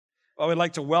Well, we'd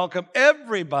like to welcome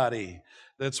everybody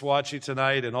that's watching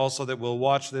tonight and also that will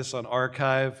watch this on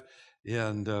archive.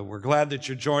 And we're glad that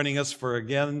you're joining us for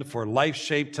Life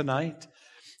Shape tonight.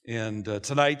 And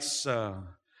tonight's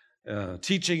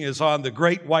teaching is on the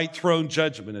Great White Throne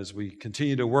Judgment as we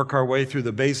continue to work our way through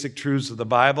the basic truths of the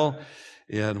Bible.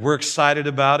 And we're excited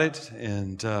about it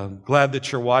and glad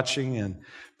that you're watching, and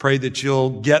pray that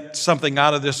you'll get something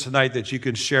out of this tonight that you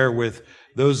can share with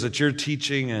those that you're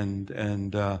teaching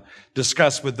and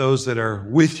discuss with those that are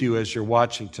with you as you're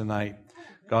watching tonight.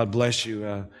 God bless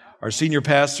you. Our senior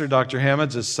pastor, Dr.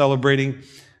 Hammonds, is celebrating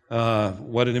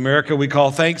what in America we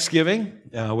call Thanksgiving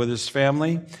with his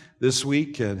family this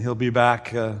week, and he'll be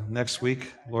back next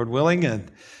week, Lord willing.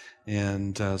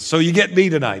 And so you get me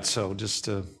tonight. So just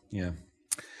yeah.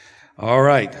 All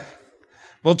right.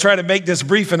 We'll try to make this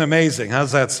brief and amazing.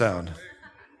 How's that sound?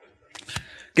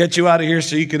 Get you out of here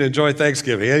so you can enjoy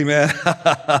Thanksgiving. Amen.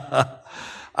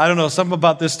 I don't know, something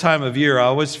about this time of year, I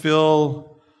always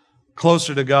feel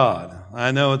closer to God.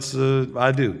 I know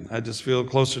I do. I just feel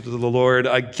closer to the Lord.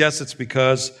 I guess it's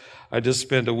because I just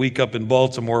spent a week up in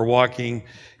Baltimore walking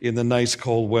in the nice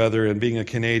cold weather, and being a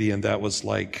Canadian, that was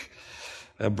like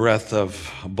a breath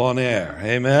of bon air.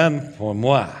 Amen. Pour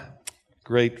moi.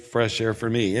 Great fresh air for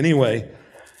me. Anyway,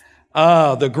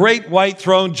 the Great White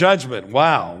Throne Judgment.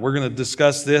 Wow. We're going to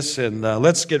discuss this, and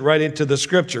let's get right into the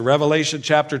scripture. Revelation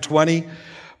chapter 20,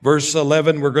 verse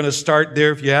 11. We're going to start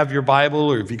there. If you have your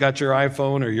Bible, or if you got your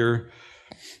iPhone or your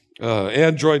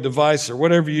Android device or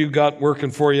whatever you got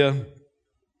working for you,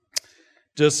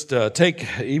 just take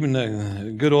even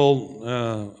a good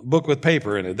old book with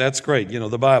paper in it. That's great. You know,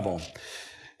 the Bible.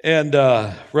 And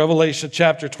Revelation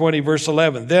chapter 20, verse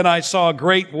 11. Then I saw a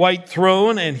great white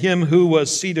throne, and him who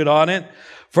was seated on it.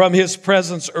 From his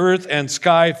presence earth and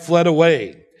sky fled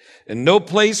away, and no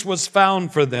place was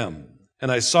found for them.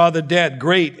 And I saw the dead,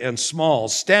 great and small,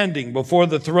 standing before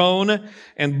the throne,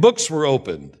 and books were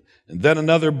opened. And then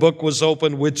another book was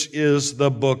opened, which is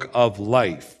the book of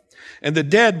life. And the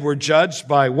dead were judged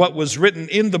by what was written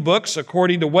in the books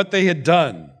according to what they had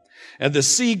done. And the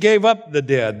sea gave up the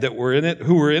dead that were in it,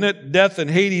 who were in it. Death and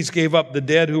Hades gave up the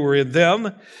dead who were in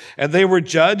them. And they were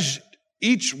judged,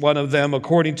 each one of them,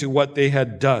 according to what they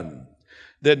had done.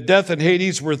 Then death and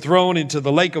Hades were thrown into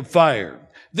the lake of fire.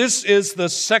 This is the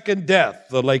second death,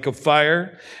 the lake of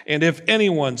fire. And if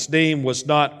anyone's name was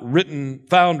not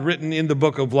found written in the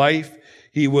book of life,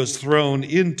 he was thrown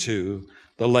into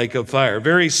the lake of fire.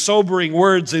 Very sobering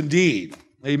words indeed.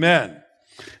 Amen.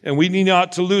 And we need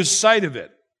not to lose sight of it.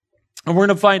 And we're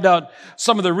going to find out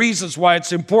some of the reasons why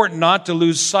it's important not to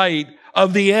lose sight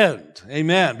of the end.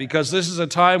 Amen. Because this is a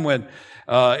time when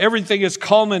everything is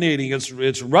culminating.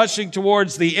 It's rushing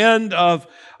towards the end of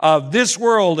this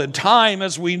world and time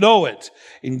as we know it.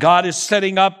 And God is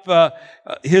setting up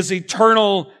his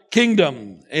eternal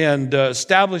kingdom and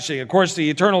establishing. Of course,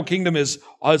 the eternal kingdom has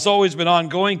always been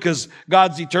ongoing because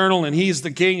God's eternal and he's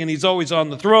the king and he's always on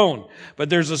the throne.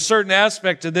 But there's a certain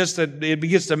aspect to this that it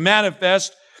begins to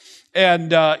manifest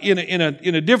and in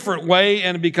a different way,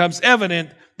 and it becomes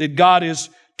evident that God is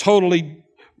totally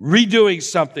redoing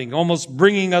something, almost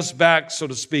bringing us back, so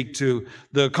to speak, to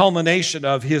the culmination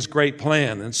of his great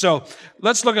plan. And so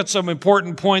let's look at some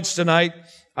important points tonight.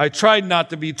 I tried not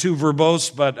to be too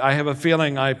verbose, but I have a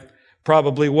feeling I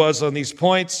probably was on these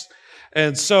points.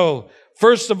 And so,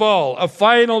 first of all, a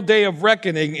final day of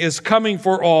reckoning is coming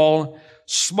for all,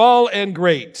 small and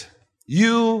great.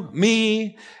 You,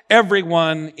 me,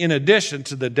 everyone, in addition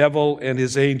to the devil and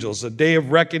his angels. A day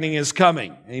of reckoning is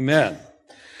coming. Amen.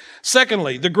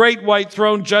 Secondly, the Great White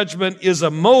Throne Judgment is a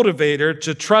motivator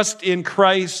to trust in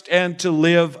Christ and to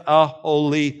live a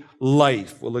holy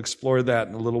life. We'll explore that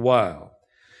in a little while.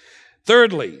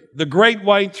 Thirdly, the Great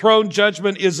White Throne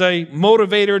Judgment is a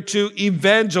motivator to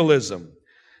evangelism,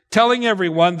 telling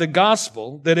everyone the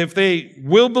gospel that if they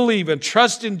will believe and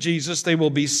trust in Jesus, they will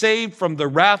be saved from the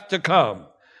wrath to come,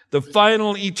 the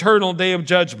final eternal day of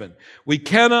judgment. We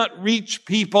cannot reach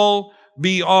people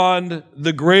beyond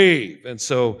the grave. And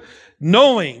so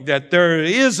knowing that there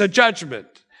is a judgment,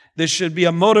 this should be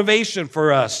a motivation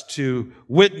for us to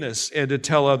witness and to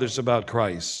tell others about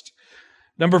Christ.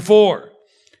 Number 4,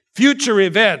 future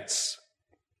events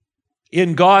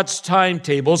in God's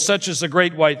timetable, such as the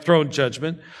Great White Throne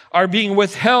Judgment, are being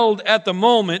withheld at the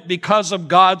moment because of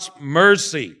God's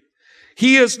mercy.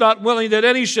 He is not willing that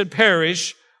any should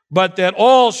perish, but that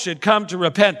all should come to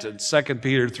repentance. 2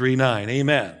 Peter 3:9.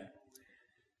 Amen.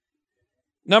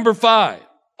 Number 5,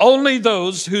 only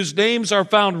those whose names are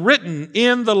found written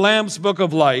in the Lamb's Book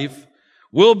of Life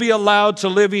will be allowed to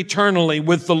live eternally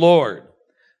with the Lord.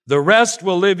 The rest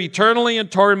will live eternally in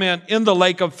torment in the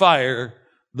lake of fire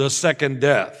the second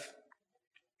death.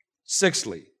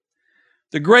 Sixthly,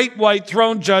 the great white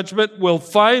throne judgment will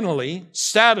finally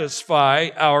satisfy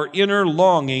our inner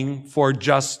longing for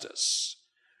justice.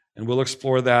 And we'll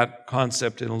explore that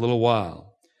concept in a little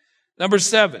while. Number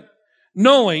 7,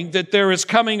 knowing that there is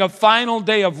coming a final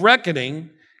day of reckoning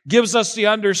gives us the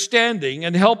understanding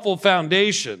and helpful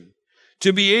foundation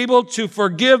to be able to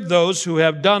forgive those who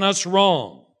have done us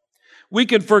wrong. We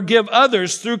can forgive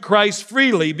others through Christ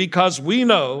freely because we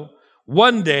know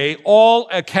one day all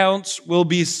accounts will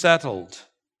be settled.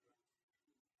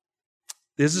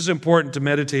 This is important to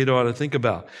meditate on and think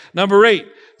about. Number 8,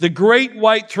 the great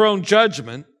white throne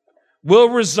judgment will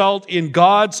result in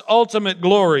God's ultimate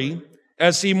glory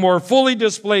as he more fully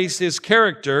displays his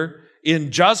character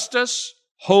in justice,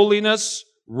 holiness,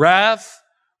 wrath,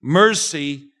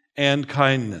 mercy, and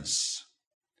kindness.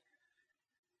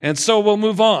 And so we'll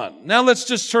move on. Now let's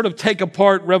just sort of take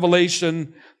apart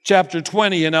Revelation chapter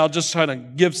 20, and I'll just kind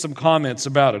of give some comments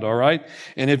about it, all right?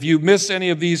 And if you miss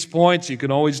any of these points, you can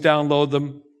always download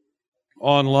them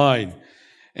online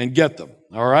and get them,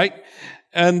 all right?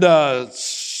 And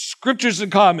scriptures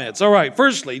and comments. All right,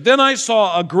 firstly, then I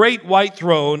saw a great white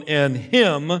throne and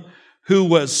him who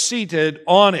was seated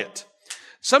on it.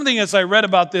 Something as I read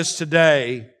about this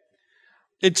today,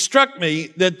 it struck me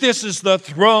that this is the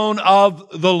throne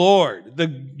of the Lord, the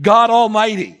God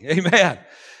Almighty. Amen.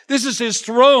 This is his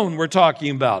throne we're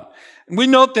talking about. And we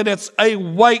note that it's a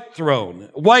white throne.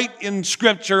 White in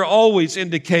Scripture always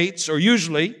indicates, or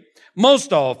usually,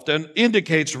 most often,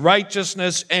 indicates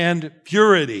righteousness and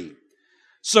purity.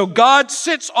 So God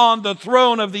sits on the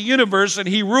throne of the universe and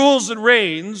he rules and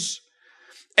reigns,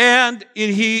 and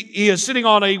he is sitting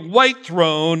on a white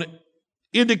throne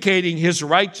indicating his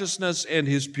righteousness and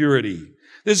his purity.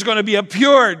 This is going to be a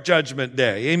pure judgment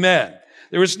day. Amen.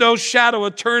 There is no shadow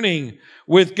of turning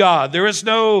with God. There is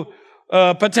no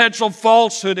potential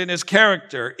falsehood in his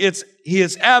character. He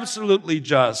is absolutely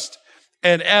just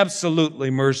and absolutely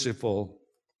merciful.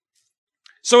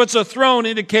 So it's a throne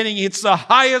indicating it's the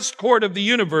highest court of the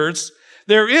universe.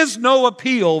 There is no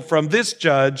appeal from this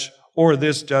judge or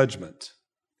this judgment.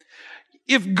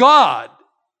 If God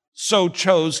so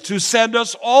chose to send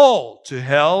us all to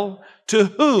hell, to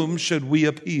whom should we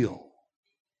appeal?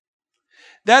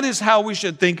 That is how we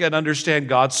should think and understand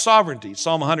God's sovereignty.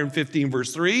 Psalm 115,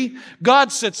 verse 3,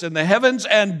 God sits in the heavens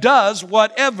and does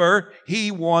whatever he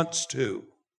wants to.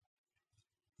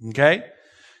 Okay?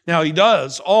 Now, he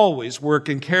does always work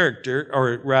in character,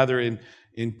 or rather in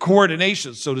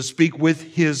coordination, so to speak, with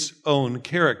his own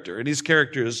character. And his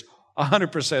character is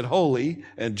 100% holy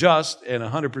and just and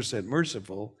 100%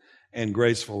 merciful and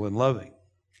graceful and loving.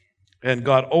 And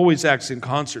God always acts in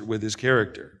concert with his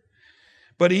character.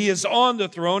 But he is on the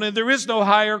throne and there is no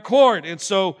higher court. And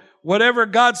so whatever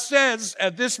God says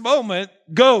at this moment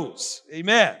goes.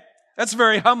 Amen. That's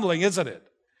very humbling, isn't it?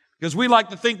 Because we like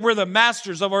to think we're the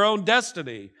masters of our own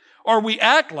destiny. Or we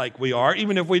act like we are,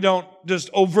 even if we don't just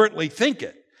overtly think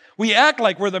it. We act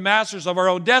like we're the masters of our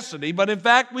own destiny, but in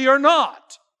fact we are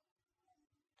not.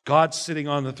 God's sitting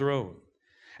on the throne.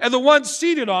 And the one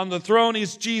seated on the throne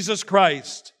is Jesus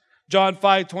Christ. John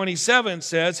 5:27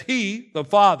 says, he, the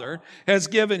Father, has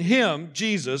given him,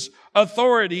 Jesus,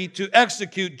 authority to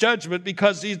execute judgment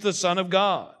because he's the Son of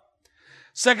God.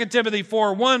 2 Timothy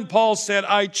 4:1, Paul said,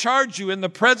 I charge you in the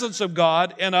presence of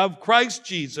God and of Christ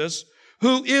Jesus,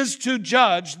 who is to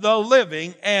judge the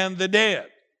living and the dead.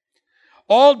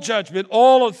 All judgment,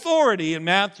 all authority in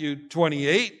Matthew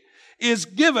 28 is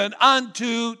given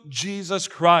unto Jesus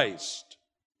Christ.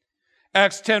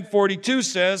 Acts 10:42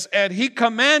 says, and he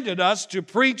commanded us to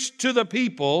preach to the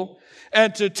people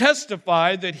and to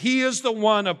testify that he is the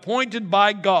one appointed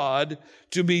by God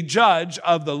to be judge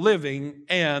of the living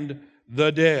and the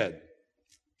dead.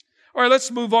 All right,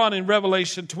 let's move on in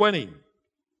Revelation 20.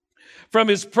 From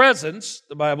his presence,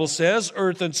 the Bible says,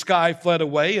 earth and sky fled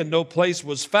away and no place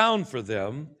was found for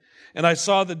them. And I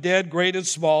saw the dead, great and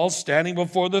small, standing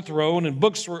before the throne, and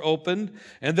books were opened.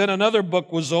 And then another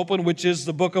book was opened, which is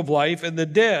the book of life. And the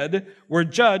dead were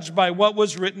judged by what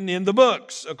was written in the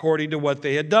books, according to what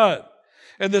they had done.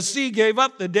 And the sea gave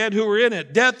up the dead who were in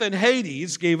it. Death and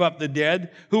Hades gave up the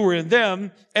dead who were in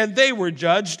them. And they were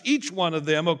judged, each one of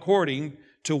them, according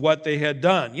to what they had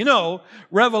done. You know,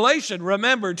 Revelation,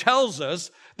 remember, tells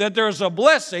us that there's a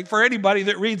blessing for anybody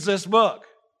that reads this book.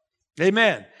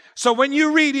 Amen. So when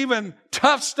you read even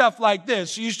tough stuff like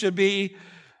this, you should be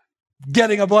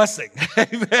getting a blessing.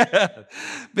 Amen.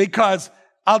 Because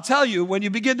I'll tell you, when you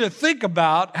begin to think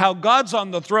about how God's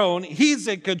on the throne, he's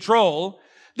in control.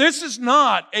 This is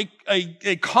not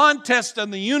a contest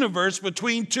in the universe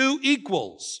between two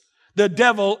equals, the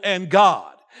devil and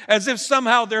God. as if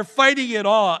somehow they're fighting it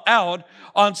all out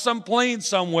on some plane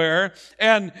somewhere,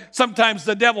 and sometimes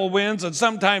the devil wins and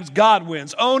sometimes God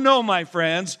wins. Oh no, my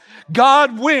friends.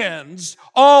 God wins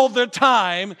all the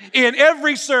time, in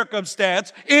every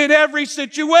circumstance, in every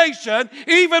situation,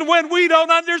 even when we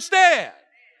don't understand.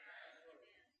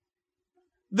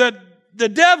 The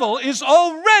devil is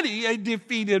already a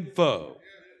defeated foe.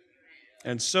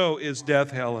 And so is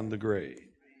death, hell, and the grave.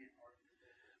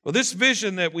 Well, this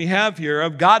vision that we have here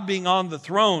of God being on the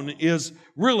throne is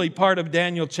really part of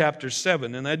Daniel chapter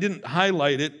 7. And I didn't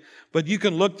highlight it, but you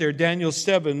can look there. Daniel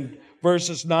 7,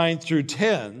 verses 9 through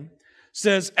 10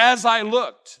 says, as I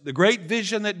looked, the great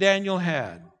vision that Daniel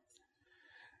had,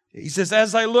 he says,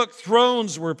 as I looked,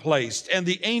 thrones were placed, and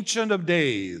the Ancient of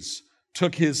Days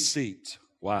took his seat.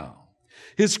 Wow.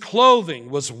 His clothing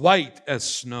was white as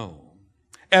snow,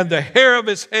 and the hair of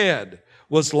his head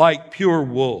was like pure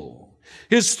wool.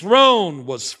 His throne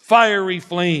was fiery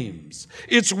flames.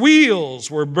 Its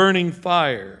wheels were burning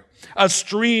fire. A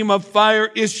stream of fire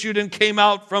issued and came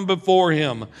out from before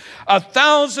him.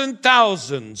 1,000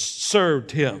 thousands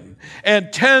served him,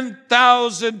 and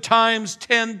 10,000 times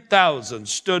 10,000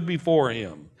 stood before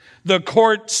him. The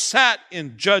court sat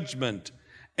in judgment,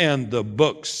 and the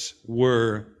books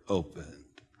were opened.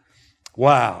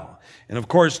 Wow. And of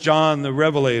course, John the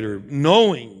Revelator,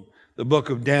 knowing the book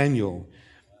of Daniel,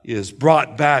 is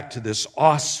brought back to this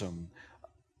awesome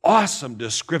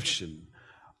description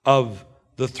of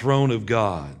the throne of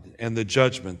God and the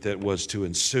judgment that was to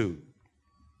ensue.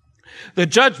 The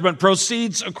judgment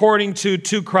proceeds according to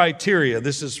two criteria.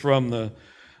 This is from the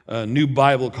New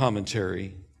Bible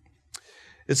Commentary.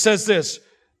 It says this: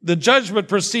 the judgment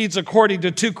proceeds according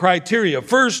to two criteria.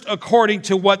 First, according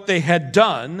to what they had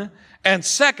done, and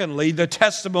secondly, the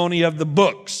testimony of the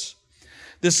books.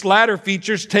 This latter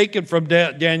feature is taken from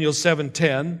Daniel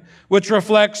 7:10, which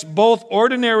reflects both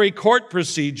ordinary court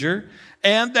procedure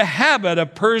and the habit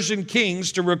of Persian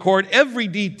kings to record every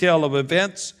detail of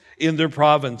events in their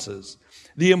provinces.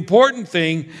 The important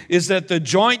thing is that the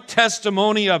joint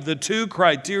testimony of the two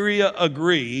criteria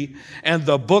agree, and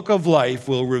the book of life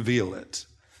will reveal it.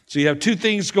 So you have two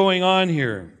things going on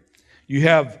here. You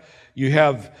have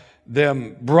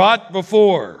them brought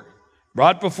before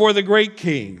the great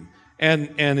king, and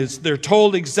they're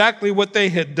told exactly what they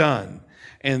had done,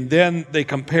 and then they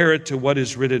compare it to what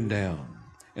is written down.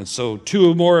 And so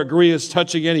two or more agree as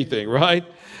touching anything, right?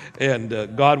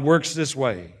 And God works this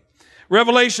way.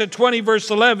 Revelation 20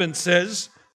 verse 11 says,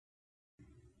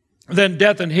 then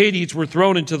death and Hades were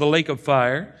thrown into the lake of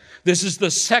fire. This is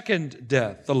the second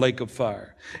death, the lake of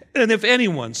fire. And if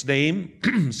anyone's name,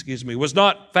 was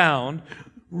not found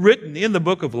written in the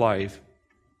book of life,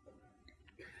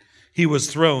 he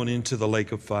was thrown into the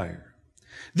lake of fire.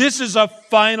 This is a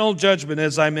final judgment,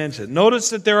 as I mentioned.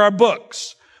 Notice that there are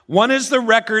books. One is the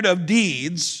record of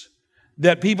deeds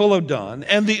that people have done,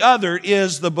 and the other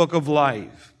is the book of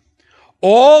life.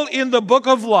 All in the book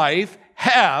of life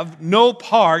have no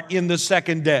part in the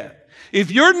second death.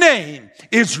 If your name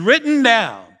is written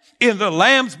down in the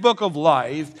Lamb's book of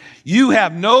life, you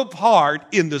have no part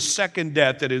in the second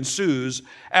death that ensues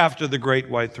after the great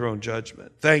white throne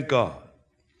judgment. Thank God.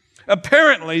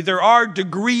 Apparently, there are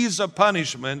degrees of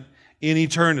punishment in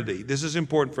eternity. This is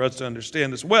important for us to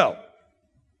understand as well.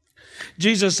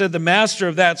 Jesus said the master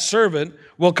of that servant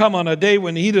will come on a day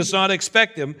when he does not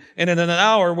expect him, and in an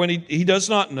hour when he does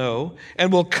not know,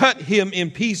 and will cut him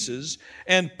in pieces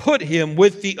and put him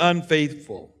with the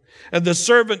unfaithful. And the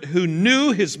servant who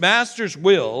knew his master's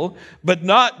will, but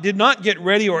did not get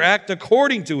ready or act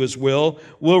according to his will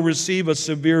receive a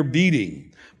severe beating.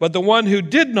 But the one who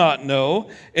did not know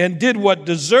and did what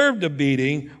deserved a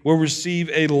beating will receive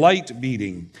a light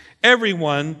beating.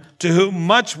 Everyone to whom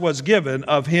much was given,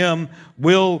 of him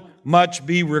will much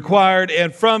be required,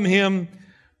 and from him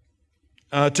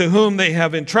to whom they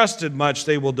have entrusted much,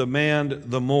 they will demand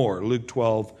the more. Luke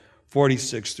 12,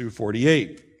 46 through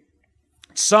 48.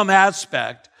 Some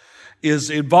aspect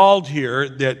is involved here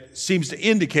that seems to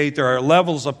indicate there are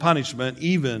levels of punishment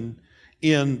even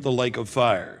in the lake of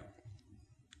fire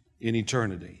in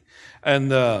eternity.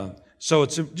 And so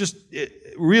it's just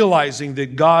realizing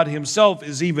that God himself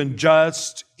is even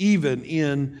just, even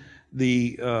in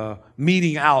the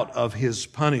meting out of his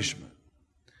punishment.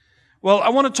 Well, I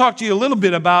want to talk to you a little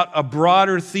bit about a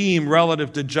broader theme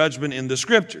relative to judgment in the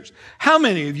Scriptures. How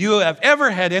many of you have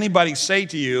ever had anybody say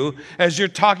to you, as you're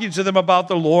talking to them about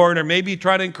the Lord, or maybe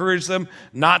try to encourage them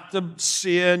not to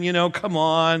sin, come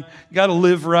on, you got to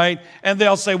live right, and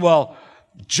they'll say, well,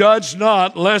 judge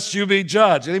not, lest you be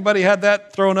judged. Anybody had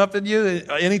that thrown up at you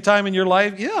any time in your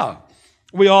life? Yeah,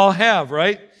 we all have,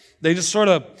 right? They just sort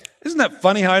of Isn't that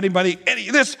funny how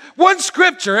this one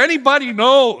scripture, anybody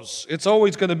knows it's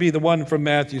always going to be the one from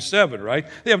Matthew 7, right?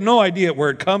 They have no idea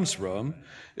where it comes from.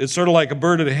 It's sort of like a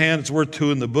bird in the hand, it's worth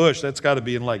two in the bush. That's got to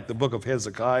be in like the book of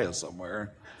Hezekiah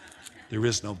somewhere. There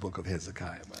is no book of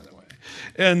Hezekiah, by the way.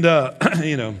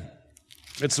 And,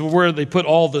 it's where they put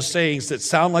all the sayings that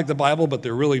sound like the Bible, but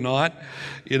they're really not,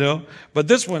 But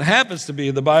this one happens to be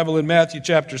in the Bible in Matthew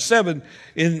chapter 7,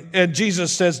 and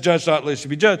Jesus says, judge not, lest you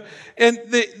be judged. And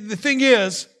the thing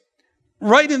is,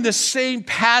 right in the same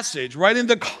passage, right in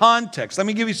the context, let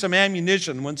me give you some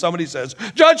ammunition when somebody says,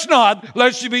 judge not,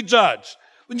 lest you be judged.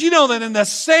 But you know that in the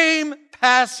same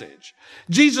passage,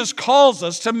 Jesus calls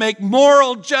us to make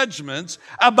moral judgments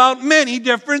about many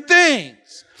different things.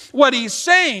 What he's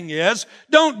saying is,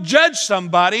 don't judge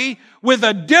somebody with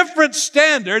a different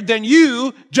standard than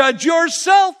you judge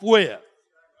yourself with.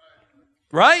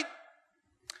 Right?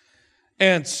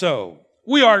 And so,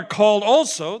 we are called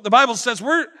also, the Bible says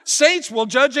saints will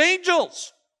judge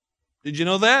angels. Did you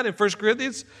know that in 1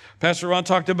 Corinthians? Pastor Ron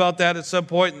talked about that at some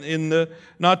point in the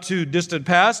not too distant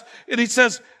past. And he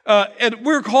says, and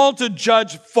we're called to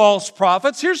judge false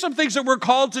prophets. Here's some things that we're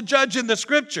called to judge in the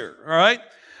scripture, all right?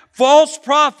 False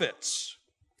prophets,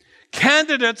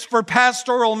 candidates for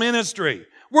pastoral ministry.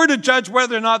 We're to judge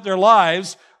whether or not their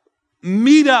lives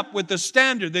meet up with the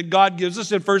standard that God gives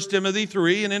us in 1 Timothy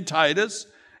 3 and in Titus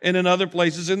and in other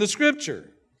places in the scripture.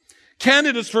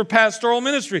 Candidates for pastoral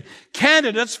ministry.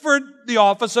 Candidates for the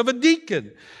office of a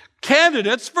deacon.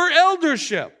 Candidates for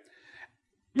eldership.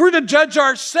 We're to judge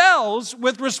ourselves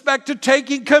with respect to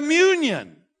taking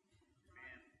communion.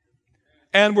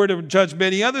 And we're to judge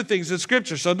many other things in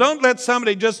Scripture. So don't let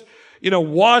somebody just,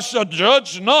 wash a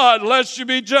judge not, lest you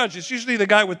be judged. It's usually the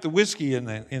guy with the whiskey in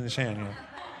his hand.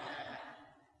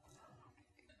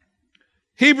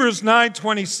 Hebrews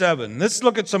 9:27. Let's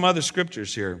look at some other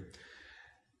scriptures here.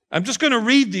 I'm just going to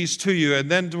read these to you,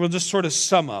 and then we'll just sort of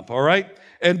sum up, all right?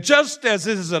 And just as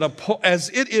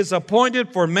it is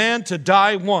appointed for man to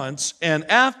die once, and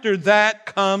after that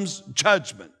comes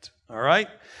judgment, all right?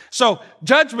 So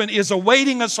judgment is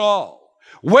awaiting us all.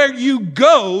 Where you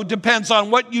go depends on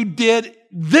what you did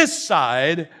this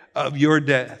side of your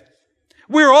death.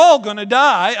 We're all going to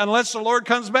die unless the Lord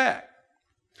comes back.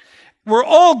 We're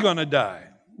all going to die.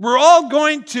 We're all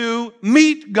going to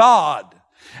meet God.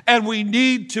 And we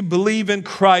need to believe in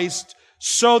Christ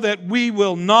so that we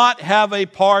will not have a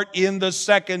part in the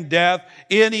second death,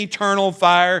 in eternal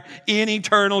fire, in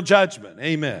eternal judgment.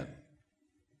 Amen.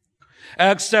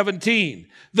 Acts 17.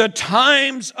 The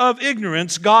times of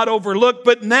ignorance God overlooked,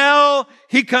 but now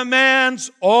he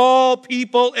commands all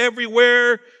people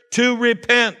everywhere to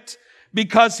repent,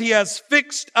 because he has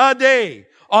fixed a day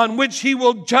on which he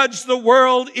will judge the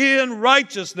world in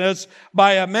righteousness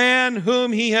by a man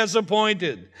whom he has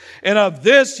appointed. And of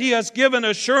this he has given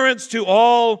assurance to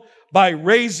all by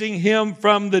raising him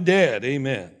from the dead.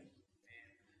 Amen.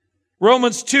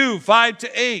 Romans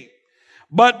 2:5-8.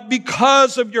 But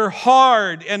because of your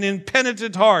hard and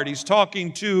impenitent heart, he's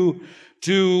talking to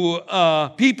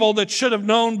people that should have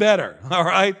known better, all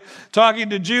right? Talking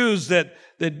to Jews that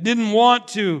didn't want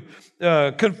to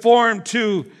conform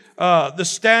to the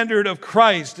standard of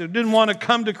Christ, that didn't want to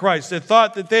come to Christ. They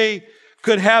thought that they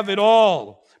could have it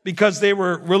all because they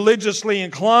were religiously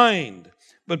inclined.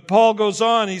 But Paul goes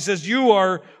on, he says, you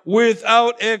are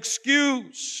without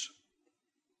excuse.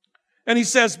 And he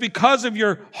says, because of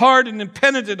your hard and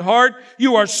impenitent heart,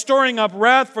 you are storing up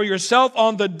wrath for yourself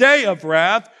on the day of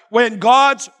wrath, when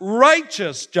God's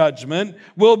righteous judgment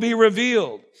will be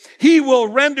revealed. He will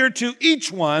render to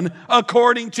each one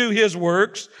according to his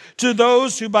works. To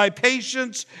those who by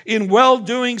patience in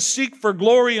well-doing seek for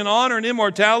glory and honor and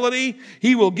immortality,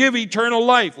 he will give eternal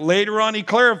life. Later on, he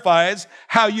clarifies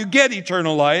how you get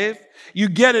eternal life. You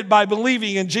get it by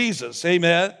believing in Jesus.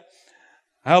 Amen.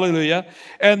 Hallelujah.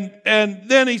 And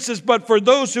then he says, but for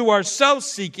those who are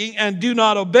self-seeking and do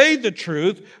not obey the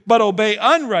truth, but obey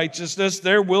unrighteousness,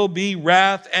 there will be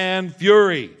wrath and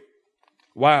fury.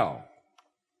 Wow.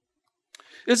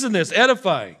 Isn't this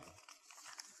edifying?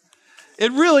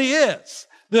 It really is.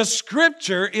 The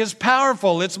scripture is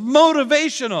powerful. It's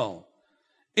motivational.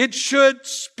 It should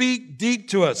speak deep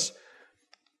to us.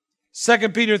 2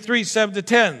 Peter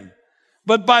 3:7-10.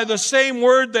 But by the same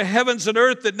word, the heavens and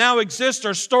earth that now exist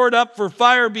are stored up for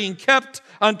fire, being kept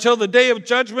until the day of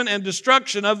judgment and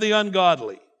destruction of the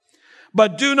ungodly.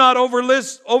 But do not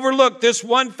overlook this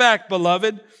one fact,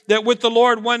 beloved, that with the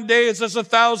Lord 1 day is as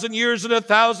 1,000 years, and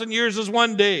 1,000 years is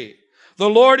 1 day. The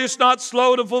Lord is not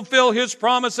slow to fulfill his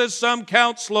promise, as some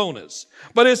count slowness,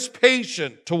 but is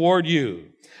patient toward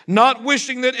you, not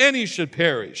wishing that any should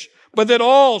perish, but that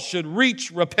all should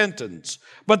reach repentance.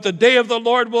 But the day of the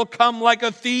Lord will come like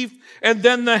a thief, and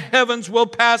then the heavens will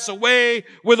pass away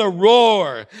with a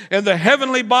roar, and the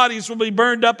heavenly bodies will be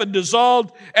burned up and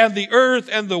dissolved, and the earth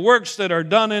and the works that are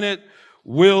done in it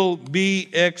will be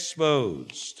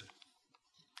exposed.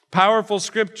 Powerful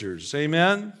scriptures,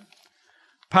 amen?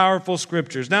 Powerful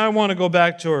scriptures. Now I want to go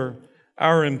back to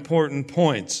our important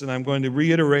points, and I'm going to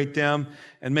reiterate them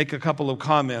and make a couple of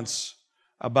comments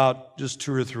about just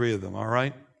 2 or 3 of them, all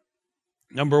right?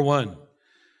 Number 1,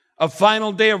 a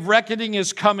final day of reckoning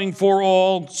is coming for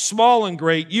all, small and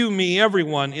great, you, me,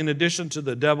 everyone, in addition to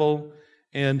the devil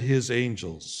and his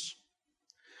angels.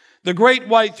 The great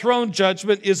white throne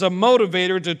judgment is a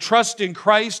motivator to trust in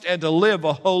Christ and to live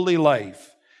a holy life.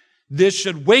 This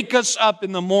should wake us up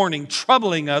in the morning,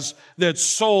 troubling us that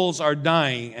souls are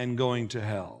dying and going to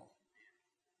hell.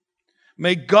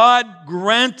 May God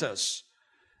grant us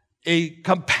a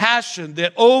compassion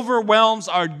that overwhelms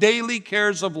our daily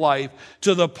cares of life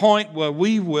to the point where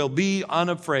we will be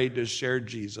unafraid to share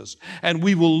Jesus. And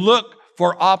we will look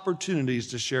for opportunities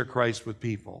to share Christ with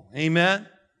people. Amen?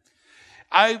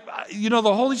 The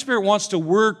Holy Spirit wants to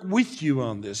work with you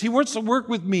on this. He wants to work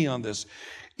with me on this.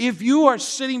 If you are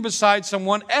sitting beside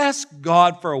someone, ask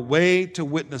God for a way to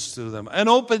witness to them, an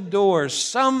open door,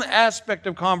 some aspect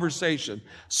of conversation,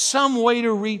 some way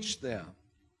to reach them.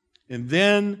 And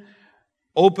then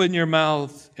open your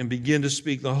mouth and begin to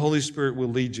speak. The Holy Spirit will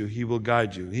lead you. He will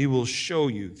guide you. He will show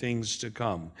you things to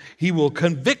come. He will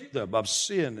convict them of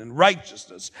sin and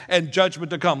righteousness and judgment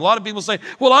to come. A lot of people say,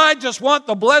 well, I just want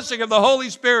the blessing of the Holy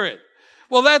Spirit.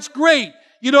 Well, that's great.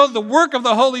 The work of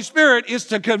the Holy Spirit is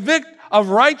to convict of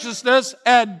righteousness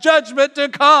and judgment to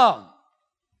come.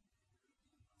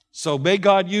 So may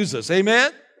God use us.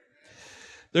 Amen?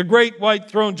 The great white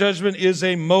throne judgment is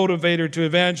a motivator to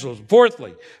evangelism.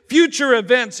 Fourthly, future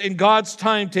events in God's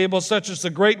timetable, such as the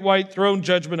great white throne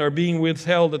judgment, are being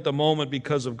withheld at the moment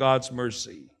because of God's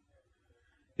mercy.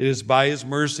 It is by His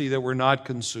mercy that we're not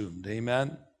consumed.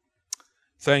 Amen?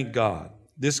 Thank God.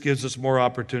 This gives us more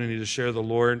opportunity to share the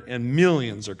Lord, and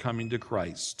millions are coming to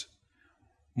Christ.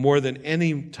 More than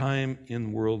any time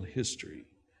in world history,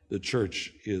 the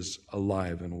church is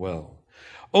alive and well.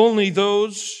 Only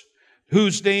those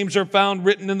whose names are found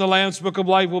written in the Lamb's Book of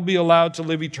Life will be allowed to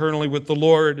live eternally with the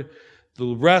Lord.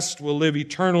 The rest will live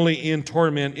eternally in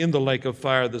torment in the lake of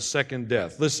fire, the second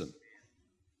death. Listen,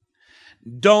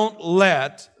 don't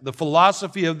let the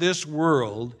philosophy of this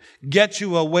world get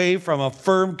you away from a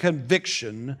firm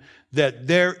conviction that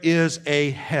there is a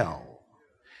hell.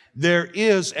 There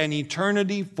is an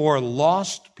eternity for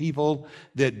lost people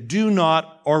that do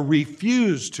not or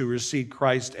refuse to receive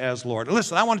Christ as Lord.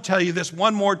 Listen, I want to tell you this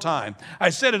one more time. I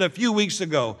said it a few weeks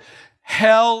ago.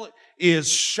 Hell is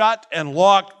shut and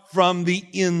locked from the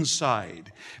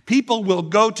inside. People will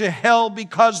go to hell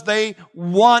because they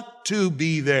want to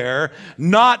be there,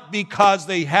 not because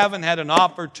they haven't had an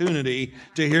opportunity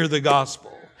to hear the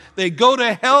gospel. They go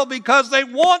to hell because they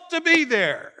want to be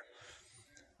there.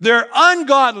 Their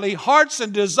ungodly hearts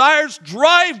and desires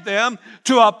drive them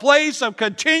to a place of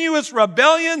continuous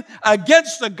rebellion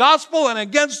against the gospel and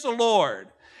against the Lord.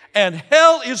 And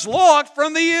hell is locked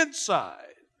from the inside.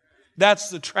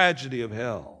 That's the tragedy of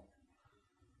hell.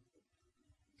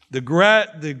 The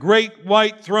great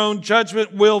white throne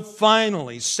judgment will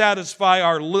finally satisfy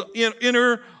our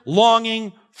inner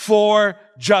longing for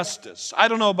justice. I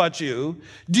don't know about you.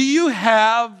 Do you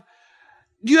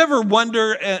ever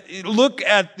wonder, look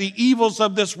at the evils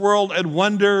of this world and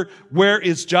wonder, where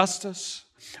is justice?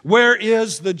 Where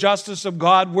is the justice of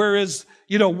God? Where is,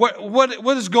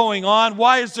 what is going on?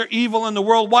 Why is there evil in the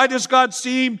world? Why does God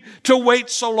seem to wait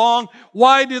so long?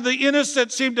 Why do the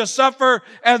innocent seem to suffer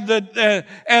and the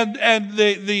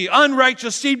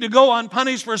unrighteous seem to go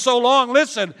unpunished for so long?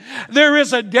 Listen, there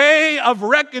is a day of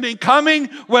reckoning coming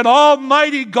when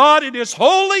Almighty God in His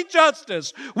holy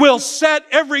justice will set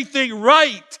everything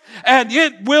right, and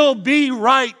it will be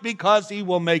right because He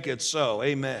will make it so.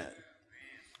 Amen.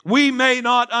 We may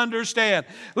not understand.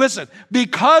 Listen,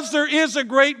 because there is a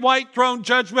great white throne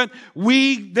judgment,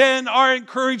 we then are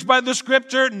encouraged by the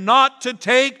Scripture not to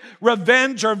take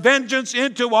revenge or vengeance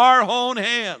into our own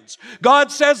hands.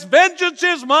 God says, vengeance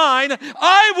is mine,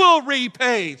 I will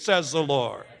repay, says the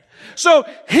Lord. So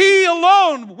He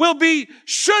alone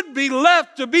should be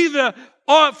left to be the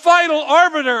final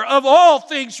arbiter of all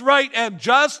things right and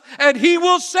just, and He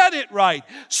will set it right.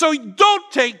 So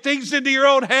don't take things into your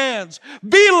own hands.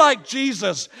 Be like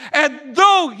Jesus. And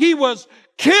though He was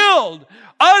killed,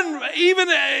 even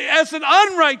as an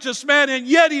unrighteous man, and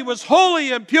yet he was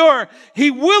holy and pure.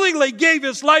 He willingly gave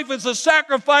his life as a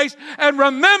sacrifice. And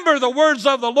remember the words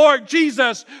of the Lord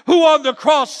Jesus, who on the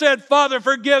cross said, Father,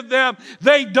 forgive them.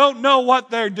 They don't know what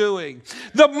they're doing.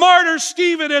 The martyr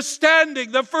Stephen is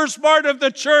standing, the first martyr of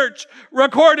the church,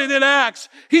 recorded in Acts.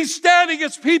 He's standing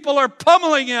as people are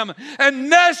pummeling him and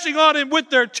gnashing on him with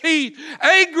their teeth,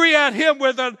 angry at him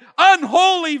with an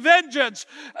unholy vengeance,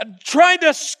 trying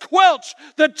to squelch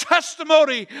the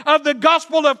testimony of the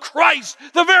gospel of Christ,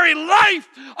 the very life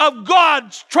of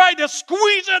God, trying to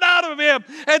squeeze it out of him.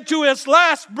 And to his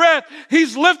last breath,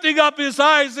 he's lifting up his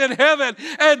eyes in heaven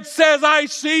and says, I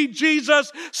see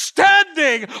Jesus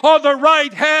standing on the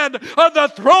right hand of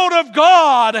the throne of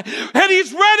God, and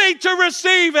he's ready to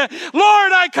receive it.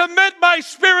 Lord, I commit my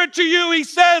spirit to you. He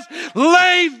says,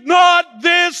 lay not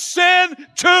this sin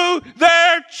to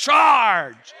their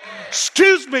charge.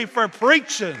 Excuse me for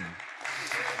preaching.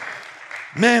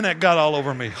 Man, that got all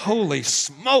over me. Holy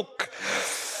smoke.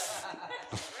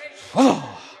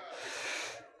 Oh.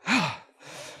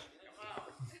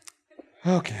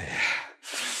 Okay.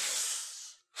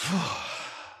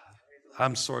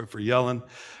 I'm sorry for yelling,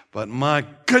 but my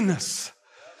goodness.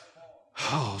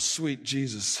 Oh, sweet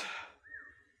Jesus.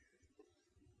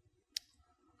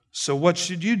 So what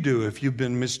should you do if you've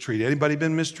been mistreated? Anybody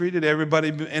been mistreated?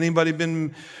 Anybody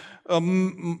been,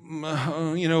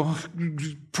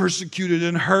 persecuted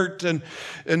and hurt, and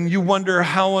you wonder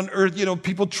how on earth,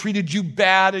 people treated you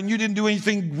bad and you didn't do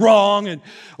anything wrong, and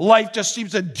life just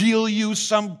seems to deal you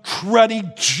some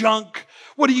cruddy junk.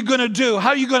 What are you going to do? How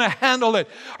are you going to handle it?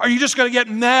 Are you just going to get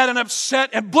mad and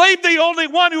upset and blame the only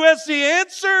one who has the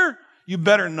answer? You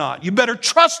better not. You better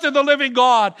trust in the living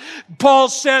God. Paul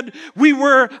said, we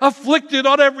were afflicted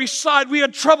on every side. We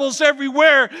had troubles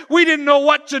everywhere. We didn't know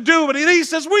what to do. But he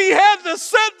says, we had the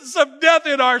sentence of death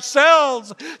in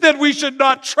ourselves, that we should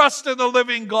not trust in the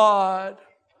living God.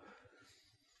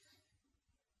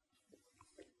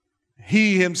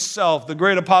 He himself, the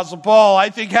great apostle Paul, I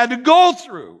think had to go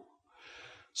through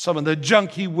some of the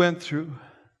junk he went through.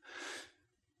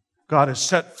 God has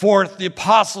set forth the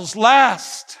apostles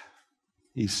last,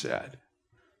 he said.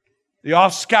 The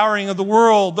offscouring of the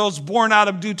world, those born out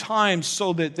of due time,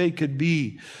 so that they could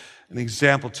be an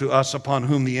example to us upon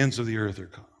whom the ends of the earth are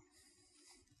come.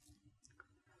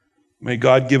 May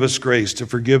God give us grace to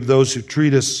forgive those who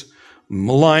treat us,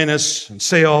 malign us, and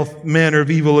say all manner of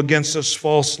evil against us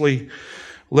falsely.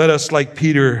 Let us, like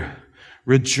Peter,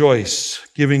 rejoice,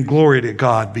 giving glory to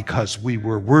God because we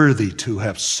were worthy to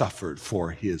have suffered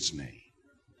for his name.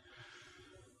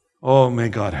 Oh, may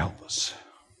God help us.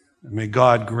 And may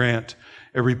God grant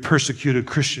every persecuted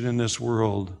Christian in this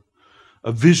world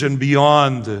a vision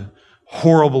beyond the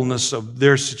horribleness of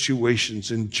their situations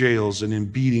in jails and in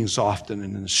beatings often,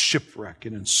 and in shipwreck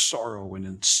and in sorrow and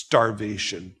in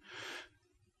starvation.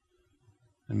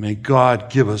 And may God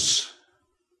give us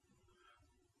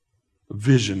a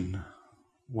vision,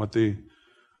 what the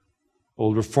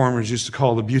old reformers used to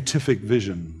call the beatific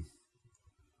vision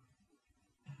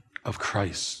of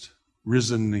Christ,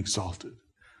 risen and exalted,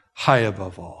 high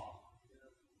above all.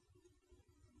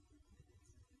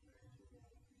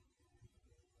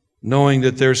 Knowing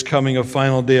that there's coming a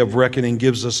final day of reckoning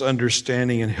gives us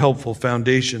understanding and helpful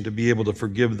foundation to be able to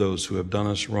forgive those who have done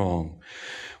us wrong.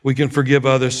 We can forgive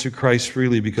others through Christ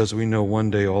freely because we know one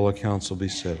day all accounts will be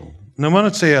settled. And I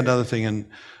want to say another thing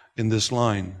in this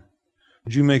line.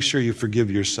 Would you make sure you forgive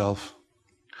yourself?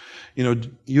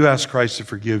 You ask Christ to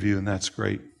forgive you, and that's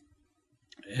great.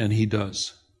 And he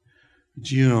does.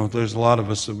 But there's a lot of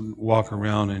us that walk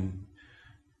around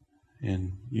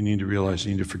and you need to realize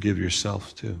you need to forgive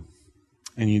yourself too.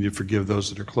 And you need to forgive those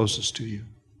that are closest to you.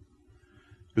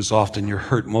 Because often you're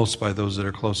hurt most by those that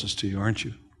are closest to you, aren't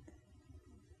you?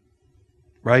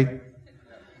 Right?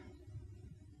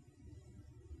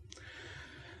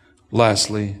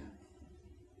 Lastly,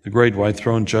 the great white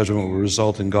throne judgment will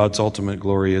result in God's ultimate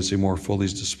glory as he more fully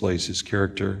displays his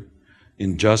character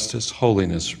in justice,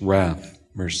 holiness, wrath,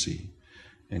 mercy,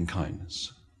 and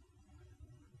kindness.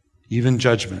 Even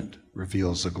judgment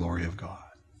reveals the glory of God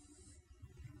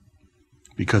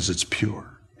because it's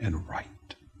pure and right.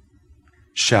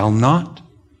 Shall not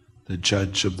the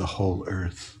judge of the whole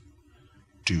earth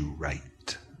do right?